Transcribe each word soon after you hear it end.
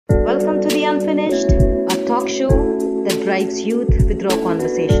welcome to The Unfinished, a talk show that drives youth with raw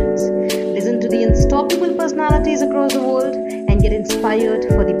conversations. Listen to the unstoppable personalities across the world and get inspired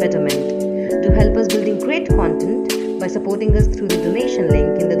for the betterment. To help us building great content by supporting us through the donation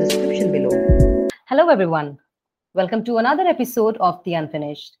link in the description below. Hello everyone. Welcome to another episode of The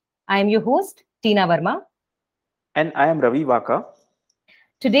Unfinished. I am your host, Tina Verma. And I am Ravi Vaka.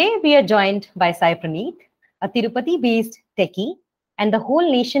 Today we are joined by Sai Praneeth, a Tirupati-based techie, and the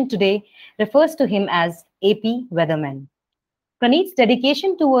whole nation today refers to him as AP Weatherman. Praneeth's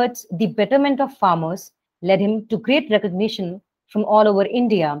dedication towards the betterment of farmers led him to great recognition from all over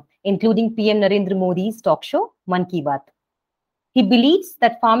India, including PM Narendra Modi's talk show, Man Ki Baat. He believes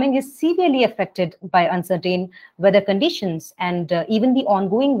that farming is severely affected by uncertain weather conditions, and even the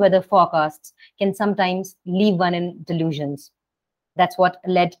ongoing weather forecasts can sometimes leave one in delusions. That's what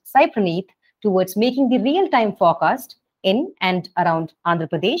led Sai Praneeth towards making the real-time forecast in and around Andhra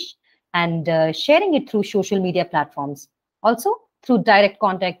Pradesh and sharing it through social media platforms, also through direct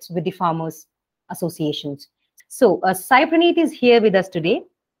contacts with the farmers' associations. So Sai Praneeth is here with us today,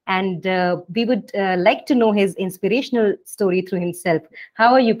 and we would like to know his inspirational story through himself.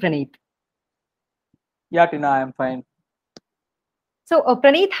 How are you, Praneeth? Yeah, Tina, I am fine. So,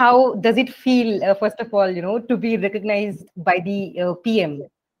 Praneeth, how does it feel, first of all, to be recognized by the PM?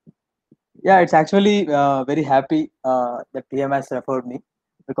 Yeah, it's actually very happy that PM has referred me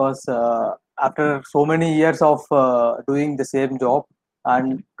because after so many years of doing the same job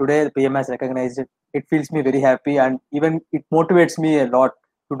and today the PM has recognized it, it feels me very happy and even it motivates me a lot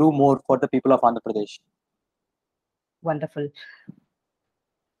to do more for the people of Andhra Pradesh. Wonderful.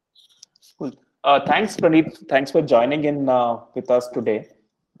 Cool. Thanks, Praneeth. Thanks for joining in with us today.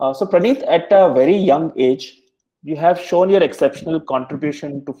 So, Praneeth, at a very young age, you have shown your exceptional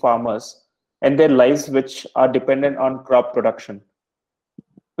contribution to farmers and their lives, which are dependent on crop production.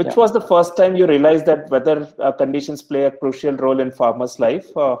 Which was the first time you realized that weather conditions play a crucial role in farmers' life?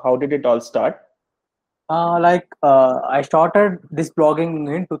 How did it all start? I started this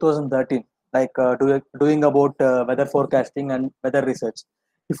blogging in 2013, doing about weather forecasting and weather research.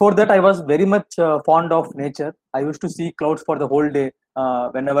 Before that, I was very much fond of nature. I used to see clouds for the whole day.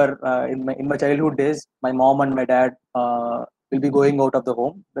 Whenever in my childhood days, my mom and my dad will be going out of the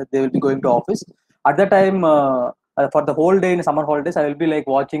home. They will be going to office. At that time, for the whole day in summer holidays, I will be like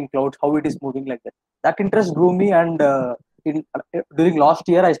watching clouds, how it is moving like that. That interest grew me, and during last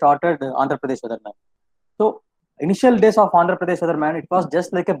year, I started Andhra Pradesh Weatherman. So initial days of Andhra Pradesh Weatherman, it was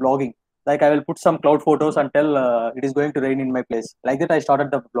just like a blogging. Like I will put some cloud photos and tell it is going to rain in my place. Like that, I started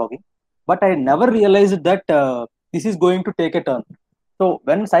the blogging. But I never realized that this is going to take a turn. So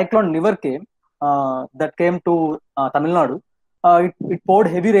when Cyclone Niver came, that came to Tamil Nadu, it poured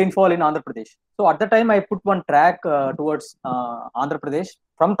heavy rainfall in Andhra Pradesh. So at the time, I put one track towards Andhra Pradesh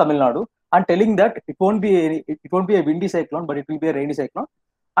from Tamil Nadu and telling that it won't be a windy cyclone, but it will be a rainy cyclone.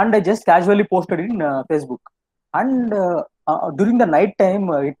 And I just casually posted in Facebook. And during the night time,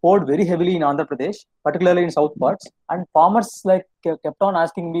 it poured very heavily in Andhra Pradesh, particularly in south parts. And farmers kept on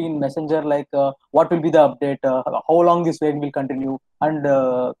asking me in Messenger what will be the update, how long this rain will continue, and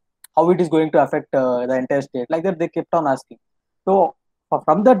how it is going to affect the entire state. Like that, they kept on asking. So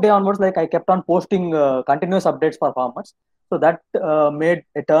from that day onwards, I kept on posting continuous updates for farmers. So that made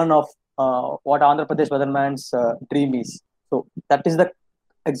a turn of what Andhra Pradesh Weatherman's dream is. So that is the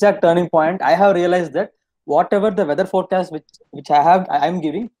exact turning point. I have realized that whatever the weather forecast which I am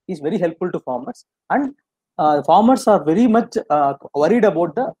giving is very helpful to farmers, and farmers are very much worried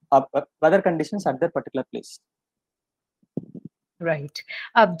about the weather conditions at that particular place. Right.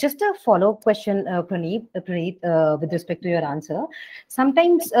 Just a follow-up question, Praneeth, with respect to your answer.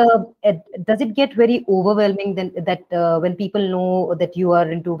 Sometimes, does it get very overwhelming that when people know that you are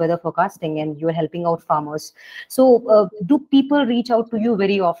into weather forecasting and you are helping out farmers? So, do people reach out to you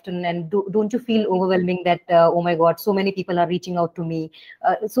very often, and don't you feel overwhelming that oh my God, so many people are reaching out to me?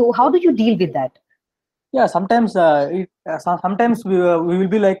 So, how do you deal with that? Yeah, sometimes sometimes we will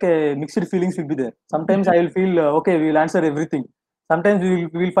be like mixed feelings will be there. Sometimes I will feel okay, we will answer everything. Sometimes we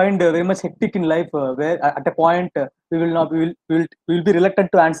will find very much hectic in life where at a point we will not we will be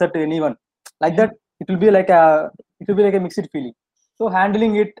reluctant to answer to anyone. Like that, it will be like a mixed feeling. So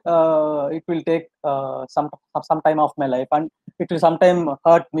handling it, it will take some time of my life, and it will sometimes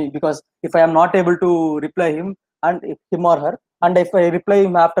hurt me because if I am not able to reply him and him or her, and if I reply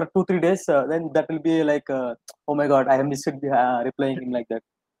him after 2-3 days, then that will be like oh my God, I have missed replying him like that.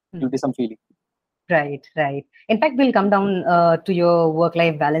 It will be some feeling. Right, right. In fact, we'll come down to your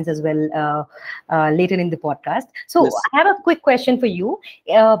work-life balance as well later in the podcast. So, Yes. I have a quick question for you.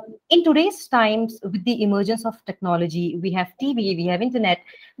 In today's times, with the emergence of technology, we have TV, we have internet,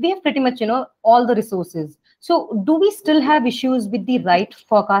 we have pretty much, all the resources. So, do we still have issues with the right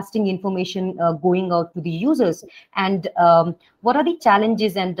forecasting information going out to the users? And what are the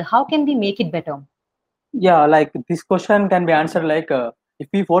challenges, and how can we make it better? Yeah, like this question can be answered like if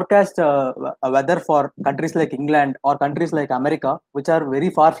we forecast a weather for countries like England or countries like America, which are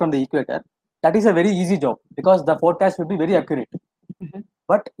very far from the equator, that is a very easy job because the forecast will be very accurate. Mhm.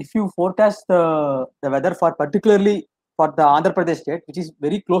 But if you forecast the weather for particularly for the Andhra Pradesh state, which is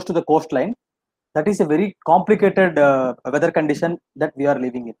very close to the coastline, that is a very complicated weather condition that we are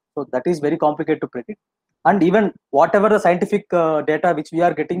living in. So that is very complicated to predict. And even whatever the scientific data which we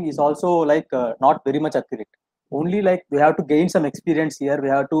are getting is also like not very much accurate. Only like we have to gain some experience here. We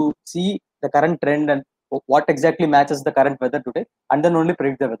have to see the current trend and what exactly matches the current weather today, and then only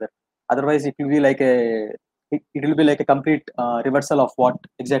predict the weather. Otherwise, it will be like it will be like a complete reversal of what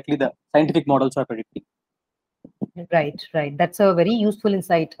exactly the scientific models are predicting. Right, right. That's a very useful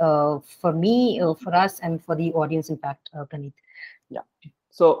insight for me, for us, and for the audience, in fact, Praneeth. Yeah.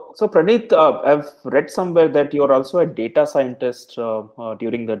 So Praneeth, I've read somewhere that you're also a data scientist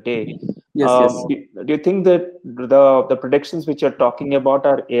during the day. Yes. Yes. Do you think that the predictions which you're talking about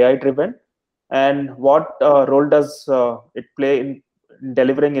are AI driven? And what role does it play in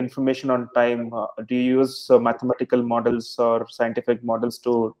delivering information on time? Do you use mathematical models or scientific models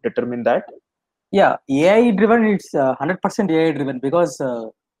to determine that? Yeah, AI driven, it's 100% AI driven because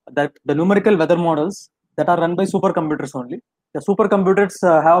that the numerical weather models that are run by supercomputers only. The supercomputers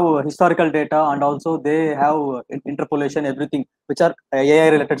have historical data and also they have interpolation, everything, which are AI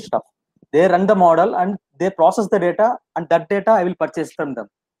related stuff. They run the model and they process the data, and that data I will purchase from them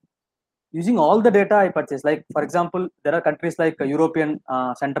using all the data I purchase. Like for example, there are countries like European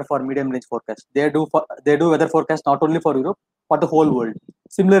Center for Medium Range Forecast. They do weather forecast not only for Europe, for the whole world.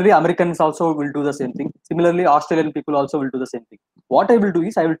 Similarly, Americans also will do the same thing. Similarly, Australian people also will do the same thing. What I will do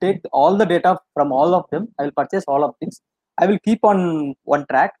is I will take all the data from all of them. I will purchase all of things. I will keep on one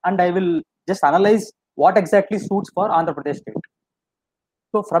track and I will just analyze what exactly suits for Andhra Pradesh state.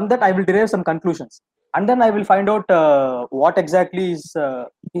 So from that, I will derive some conclusions, and then I will find out what exactly is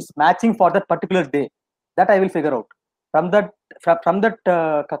matching for that particular day. That I will figure out. From that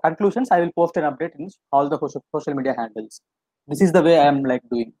conclusions, I will post an update in all the social media handles. This is the way I am like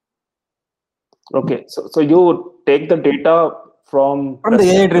doing Okay, so you take the data from from the AI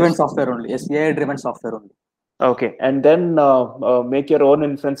respective. driven software only. Yes, AI driven software only. Okay, and then make your own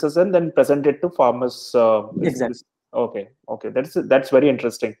inferences and then present it to farmers. Exactly. Okay. That's very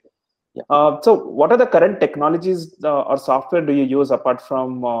interesting. Yeah. So, what are the current technologies or software do you use apart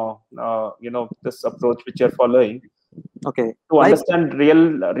from this approach which you're following Okay. to Like understand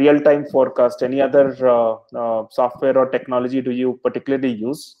real time forecast? Any other software or technology do you particularly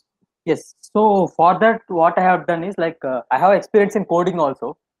use? yes. So for that, what I have done is like I have experience in coding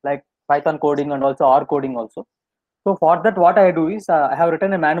also, like Python coding and also R coding also. So for that, what I do is I have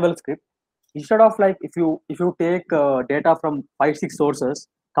written a manual script. Instead of like if you take data from 5 6 sources,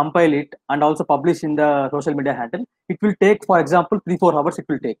 compile it and also publish in the social media handle, it will take, for example, 3 4 hours. It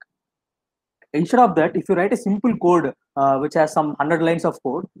will take. Instead of that, if you write a simple code which has some 100 lines of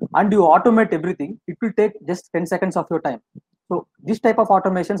code and you automate everything, it will take just 10 seconds of your time. So this type of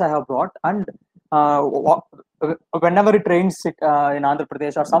automations I have brought, and whenever it rains in Andhra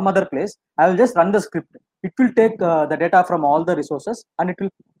Pradesh or some other place, I will just run the script. It will take the data from all the resources and it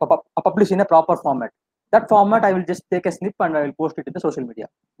will publish in a proper format. That format I will just take a snip and I will post it in the social media.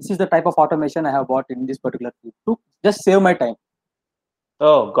 This is the type of automation I have bought in this particular field to just save my time.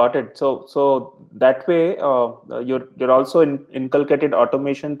 Oh, got it. So that way, you're also inculcated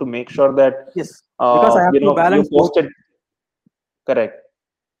automation to make sure that Yes, because I have to you balance both. posted correct.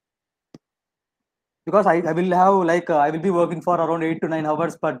 Because I will have like I will be working for around 8 to 9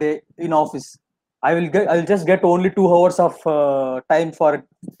 hours per day in office. I'll just get only 2 hours of time for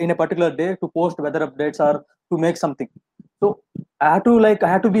in a particular day to post weather updates or to make something. So I have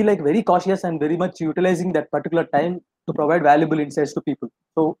to be like very cautious and very much utilizing that particular time to provide valuable insights to people.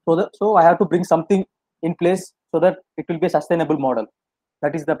 So I have to bring something in place so that it will be a sustainable model.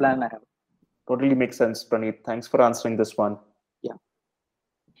 That is the plan I have. Totally makes sense, Praneeth. Thanks for answering this one. Yeah.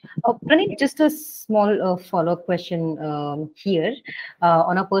 Praneeth, just a small follow-up question here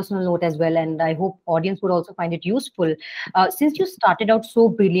on a personal note as well, and I hope audience would also find it useful. Since you started out so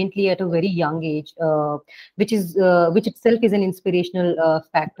brilliantly at a very young age, which itself is an inspirational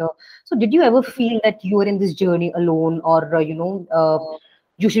factor. So, did you ever feel that you were in this journey alone, or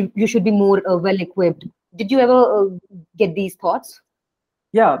you should be more well equipped. Did you ever get these thoughts?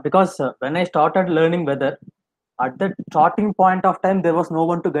 Yeah, because when I started learning weather, at that starting point of time, there was no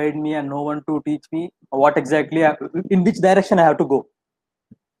one to guide me and no one to teach me what exactly, in which direction I have to go.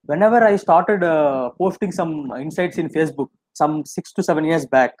 Whenever I started posting some insights in Facebook, some 6 to 7 years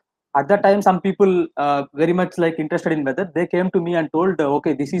back, at that time, some people very much like interested in weather, they came to me and told,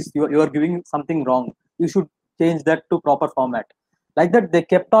 okay, this is you are giving something wrong. You should change that to proper format. Like that, they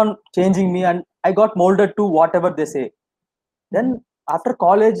kept on changing me, and I got molded to whatever they say. Then after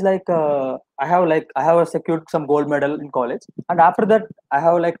college, I have secured some gold medal in college, and after that I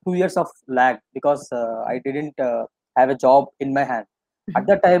have like 2 years of lag because I didn't have a job in my hand. At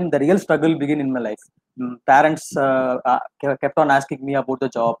that time, the real struggle began in my life. Parents kept on asking me about the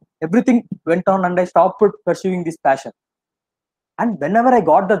job. Everything went on, and I stopped pursuing this passion. And whenever I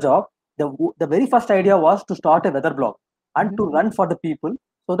got the job, the very first idea was to start a weather blog and to run for the people,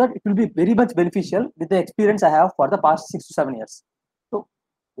 so that it will be very much beneficial with the experience I have for the past 6 to 7 years. So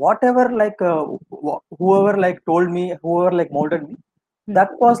whatever whoever like told me, whoever like molded me, that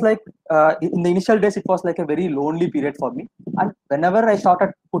was like in the initial days it was like a very lonely period for me. And whenever I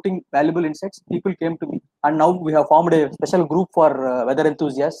started putting valuable insights, people came to me, and now we have formed a special group for weather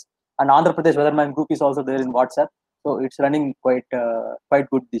enthusiasts, and Andhra Pradesh Weatherman group is also there in WhatsApp, so it's running quite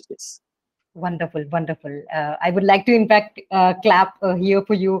good these days. Wonderful, wonderful. I would like to, in fact, clap here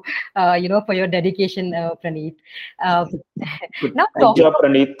for you, for your dedication, Praneeth. Good, Now, good talking job,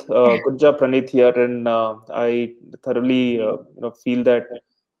 Praneeth. Good job, Praneeth here, and I thoroughly feel that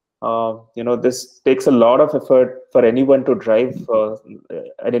this takes a lot of effort for anyone to drive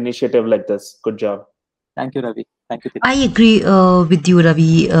an initiative like this. Good job. Thank you, Ravi. Thank you. I agree with you,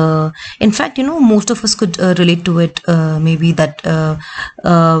 Ravi. In fact, most of us could relate to it. Maybe that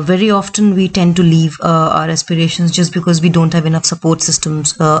very often we tend to leave our aspirations just because we don't have enough support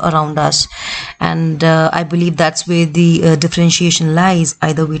systems around us. And I believe that's where the differentiation lies.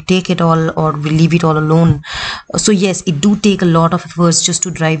 Either we take it all or we leave it all alone. So yes, it do take a lot of efforts just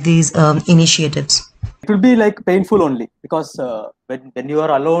to drive these initiatives. It will be like painful only because when you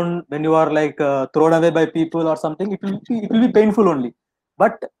are alone, when you are like thrown away by people or something, it will be painful only.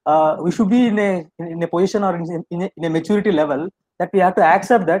 But we should be in a position or in a maturity level that we have to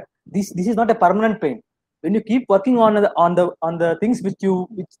accept that this is not a permanent pain. When you keep working on the things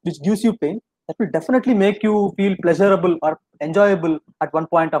which gives you pain, that will definitely make you feel pleasurable or enjoyable at one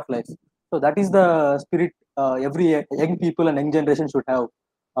point of life. So that is the spirit every young people and young generation should have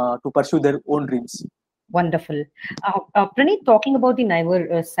to pursue their own dreams. Wonderful. Praneeth, talking about the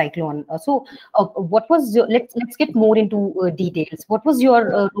Niver cyclone. What was let's get more into details. What was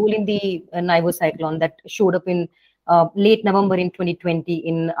your role in the Niver cyclone that showed up in late November in 2020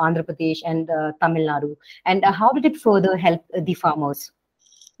 in Andhra Pradesh and Tamil Nadu, and how did it further help the farmers?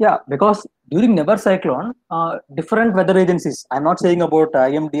 Yeah, because during Never cyclone, different weather agencies, I'm not saying about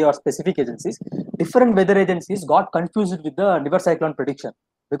IMD or specific agencies, different weather agencies got confused with the Never cyclone prediction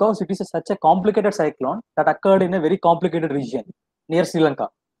because it is such a complicated cyclone that occurred in a very complicated region near Sri Lanka.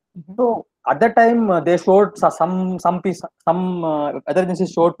 So at that time, they showed some weather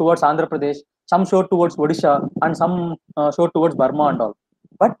agencies showed towards Andhra Pradesh, some showed towards Odisha, and some showed towards Burma and all.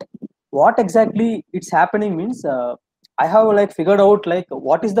 But what exactly it's happening means I have like figured out like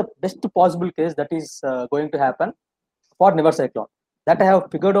what is the best possible case that is going to happen for Never cyclone. That I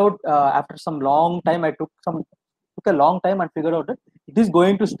have figured out after some long time. Took a long time and figured out that it is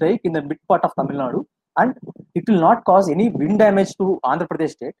going to strike in the mid part of Tamil Nadu, and it will not cause any wind damage to Andhra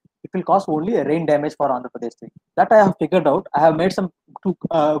Pradesh state. It will cause only a rain damage for Andhra Pradesh state. That I have figured out. I have made some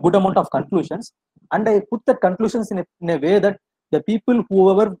good amount of conclusions, and I put the conclusions in a way that the people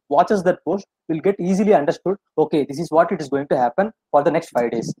whoever watches that post will get easily understood. Okay, this is what it is going to happen for the next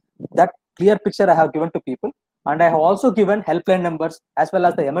 5 days. That clear picture I have given to people, and I have also given helpline numbers as well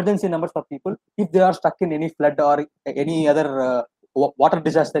as the emergency numbers for people if they are stuck in any flood or any other water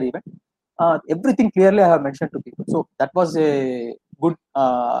disaster event. Everything clearly I have mentioned to people. So that was a good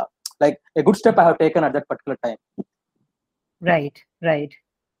like a good step I have taken at that particular time. Right, right.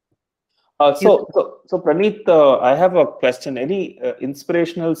 So Praneeth, I have a question. Any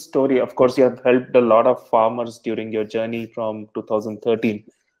inspirational story? Of course, you have helped a lot of farmers during your journey from 2013.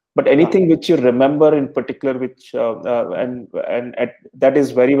 But anything which you remember in particular, which that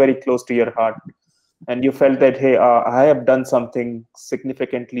is very, very close to your heart, and you felt that, hey, I have done something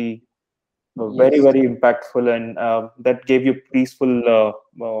significantly very, very impactful, and that gave you peaceful,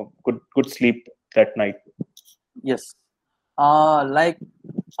 good sleep that night. Yes.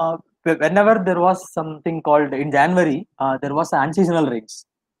 Whenever there was something called in January, there was unseasonal rains.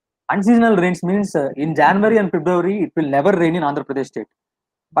 Unseasonal rains means in January and February it will never rain in Andhra Pradesh state.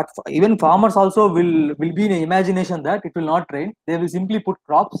 But even farmers also will be in imagination that it will not rain. They will simply put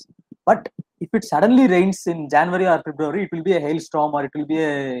crops. But if it suddenly rains in January or February, it will be a hailstorm or it will be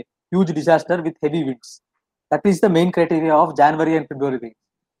a huge disaster with heavy winds. That is the main criteria of January and February rains.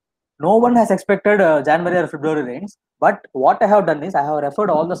 No one has expected January or February rains. But what I have done is I have referred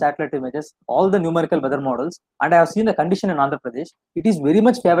all the satellite images, all the numerical weather models, and I have seen the condition in Andhra Pradesh. It is very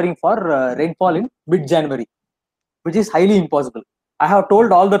much favoring for rainfall in mid January, which is highly impossible. I have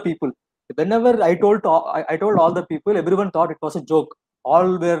told all the people. Whenever I told all the people, everyone thought it was a joke.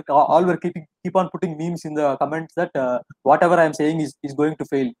 All were keep on putting memes in the comments that whatever I am saying is going to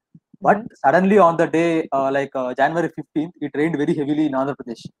fail. But suddenly on the day January 15th, it rained very heavily in Andhra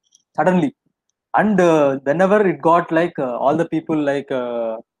Pradesh. Suddenly, and whenever it got all the people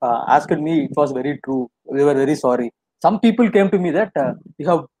asked me, it was very true. We were very sorry. Some people came to me that you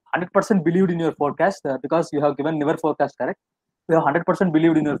have 100% believed in your forecast because you have given never forecast correct. We have 100%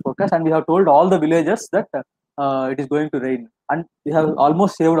 believed in your forecast, and we have told all the villagers that it is going to rain, and we have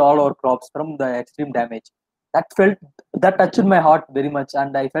almost saved all our crops from the extreme damage. That touched my heart very much,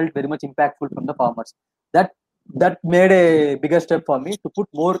 and I felt very much impactful from the farmers. That that made a bigger step for me to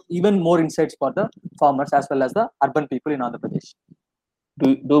put even more insights for the farmers as well as the urban people in Andhra Pradesh.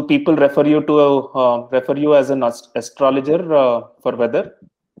 Do people refer you as an astrologer for weather?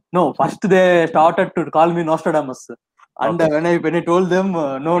 No, first they started to call me Nostradamus, and Okay. when I told them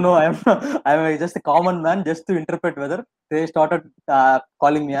no, I'm just a common man just to interpret weather. They started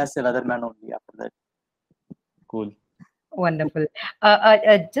calling me as a weatherman only after that. Cool. Wonderful.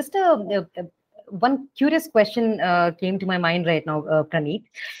 Just one curious question came to my mind right now, Praneeth.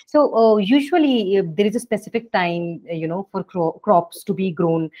 So usually there is a specific time, for crops to be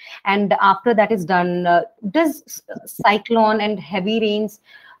grown, and after that is done, does cyclone and heavy rains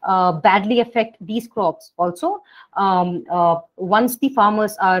badly affect these crops also? Once the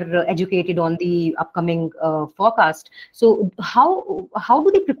farmers are educated on the upcoming forecast, so how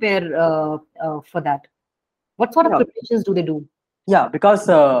do they prepare for that? What sort of Yeah, preparations do they do? yeah, because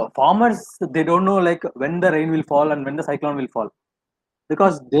farmers, they don't know when the rain will fall and when the cyclone will fall,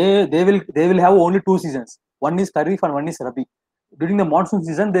 because they will have only two seasons. One is Kharif and one is Rabi. During the monsoon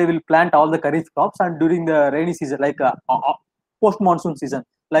season, they will plant all the Kharif crops, and during the rainy season, post monsoon season,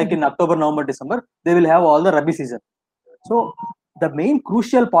 like in October, November, December, they will have all the Rabi season. So the main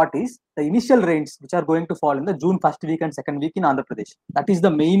crucial part is the initial rains, which are going to fall in the June first week and second week in Andhra Pradesh. That is the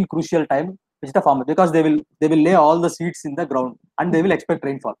main crucial time which the farmer, because they will lay all the seeds in the ground and they will expect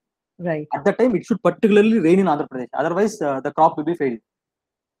rainfall. Right. At that time, it should particularly rain in Andhra Pradesh. Otherwise, the crop will be failed.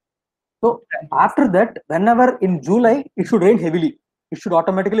 So after that, whenever in July, it should rain heavily. It should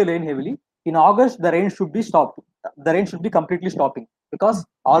automatically rain heavily. In August, the rain should be stopped. The rain should be completely stopping, because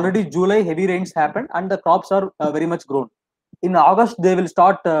already July heavy rains happened and the crops are very much grown. In August, they will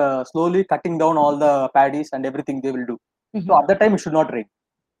start slowly cutting down all the paddies and everything they will do. So at that time, it should not rain.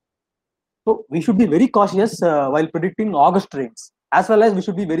 So we should be very cautious while predicting August rains, as well as we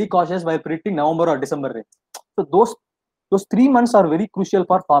should be very cautious while predicting November or December rains. So those 3 months are very crucial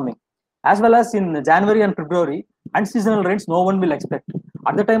for farming, as well as in January and February, unseasonal rains no one will expect.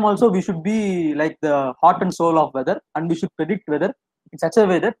 At the time also, we should be like the heart and soul of weather, and we should predict weather in such a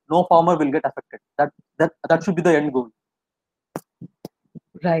way that no farmer will get affected. That should be the end goal.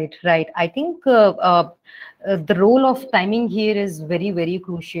 Right, right. I think the role of timing here is very, very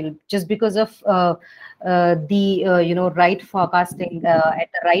crucial. Just because of the right forecasting at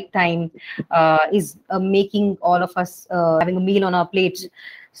the right time is making all of us having a meal on our plates.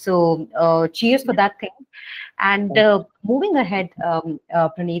 So cheers for that thing. And moving ahead,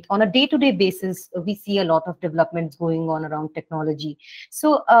 Praneeth, on a day-to-day basis, we see a lot of developments going on around technology.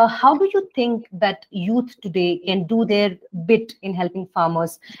 So how do you think that youth today can do their bit in helping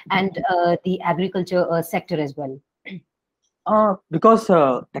farmers and the agriculture sector as well? Because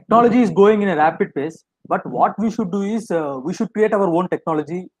technology is going in a rapid pace, but what we should do is we should create our own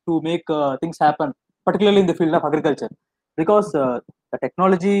technology to make things happen, particularly in the field of agriculture. Because the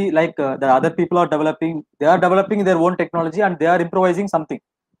technology, the other people are developing, they are developing their own technology and they are improvising something.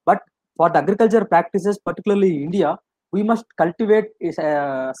 But for the agriculture practices, particularly in India, we must cultivate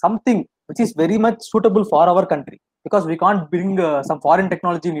something which is very much suitable for our country, because we can't bring some foreign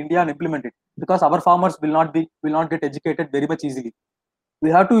technology in India and implement it, because our farmers will not get educated very much easily.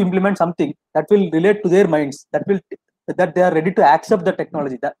 We have to implement something that will relate to their minds, that they are ready to accept the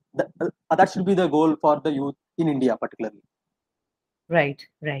technology. That should be the goal for the youth in India particularly. Right,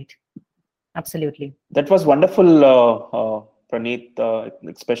 right. Absolutely. That was wonderful, Praneeth,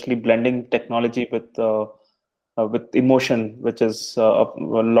 especially blending technology with emotion, which is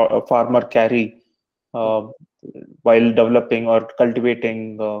a farmer carry. while developing or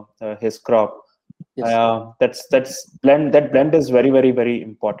cultivating his crop. Yes. That blend is very, very, very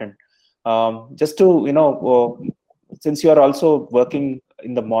important. Just to since you are also working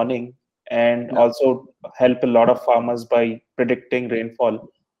in the morning and Yeah. also help a lot of farmers by predicting rainfall,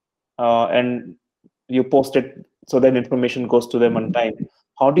 and you post it so that information goes to them on time.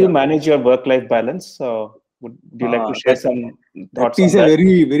 How do you Yeah. manage your work-life balance? Would you like to share That some that thoughts on is a that?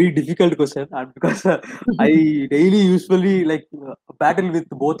 very difficult question, because I daily usually battle with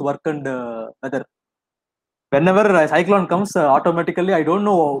both work and weather. Whenever a cyclone comes, automatically I don't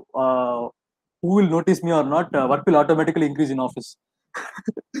know who will notice me or not. Work will automatically increase in office.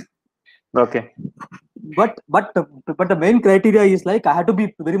 Okay. But the main criteria is like I had to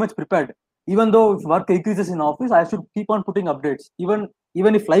be very much prepared. Even though if work increases in office, I should keep on putting updates. Even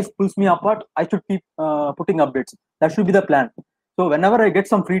if life pulls me apart, I should keep putting updates. That should be the plan. So whenever I get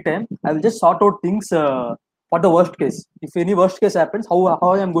some free time, I will just sort out things for the worst case. If any worst case happens, how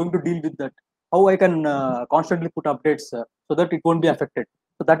I am going to deal with that? How I can constantly put updates so that it won't be affected.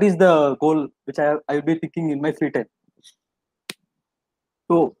 So that is the goal which I will be thinking in my free time.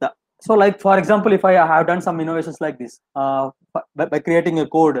 So, like for example, if I have done some innovations like this, by creating a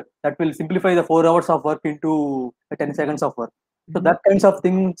code that will simplify the 4 hours of work into 10 seconds of work. So that kinds of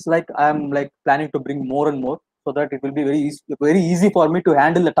things, like I'm like planning to bring more and more, so that it will be very easy for me to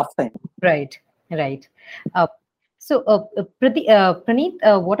handle the tough time. Right, right.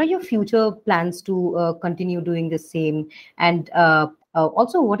 Praneeth, what are your future plans to continue doing the same? And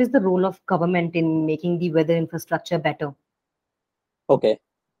also, what is the role of government in making the weather infrastructure better? Okay,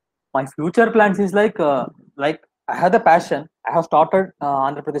 my future plans is like I have the passion. I have started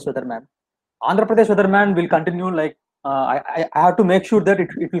Andhra Pradesh Weatherman. Andhra Pradesh Weatherman will continue I have to make sure that it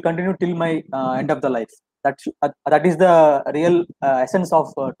will continue till my end of the life. That is the real essence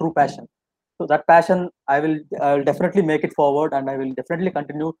of true passion. So that passion I will definitely make it forward, and I will definitely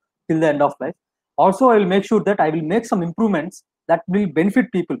continue till the end of life. Also, I will make sure that I will make some improvements that will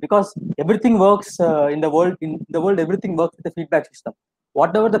benefit people, because everything works in the world. In the world, everything works with the feedback system.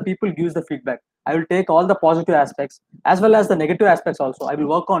 Whatever the people gives the feedback, I will take all the positive aspects as well as the negative aspects also. I will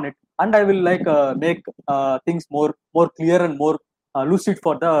work on it, and I will make things more clear and more lucid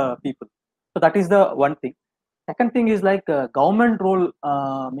for the people. So that is the one thing. Second thing is government role,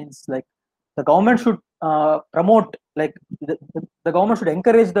 means like the government should promote, the government should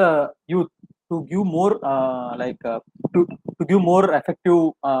encourage the youth to give more to give more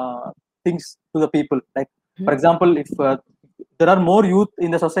effective things to the people. Like for example, if there are more youth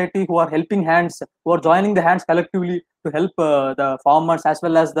in the society who are helping hands, who are joining the hands collectively to help the farmers as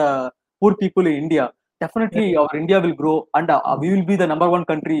well as the poor people in India, definitely our India will grow, and we will be the number one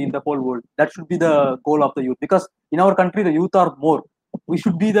country in the whole world. That should be the goal of the youth, because in our country the youth are more. We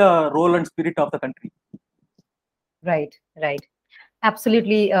should be the role and spirit of the country. Right, right.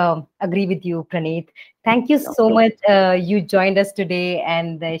 Absolutely agree with you, Praneeth. Thank you so Okay. much. You joined us today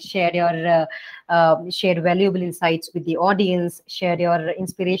and shared your shared valuable insights with the audience. Shared your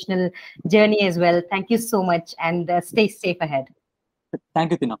inspirational journey as well. Thank you so much, and stay safe ahead.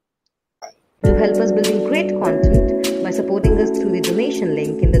 Thank you, Tina. Do help us building great content by supporting us through the donation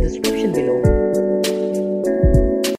link in the description below.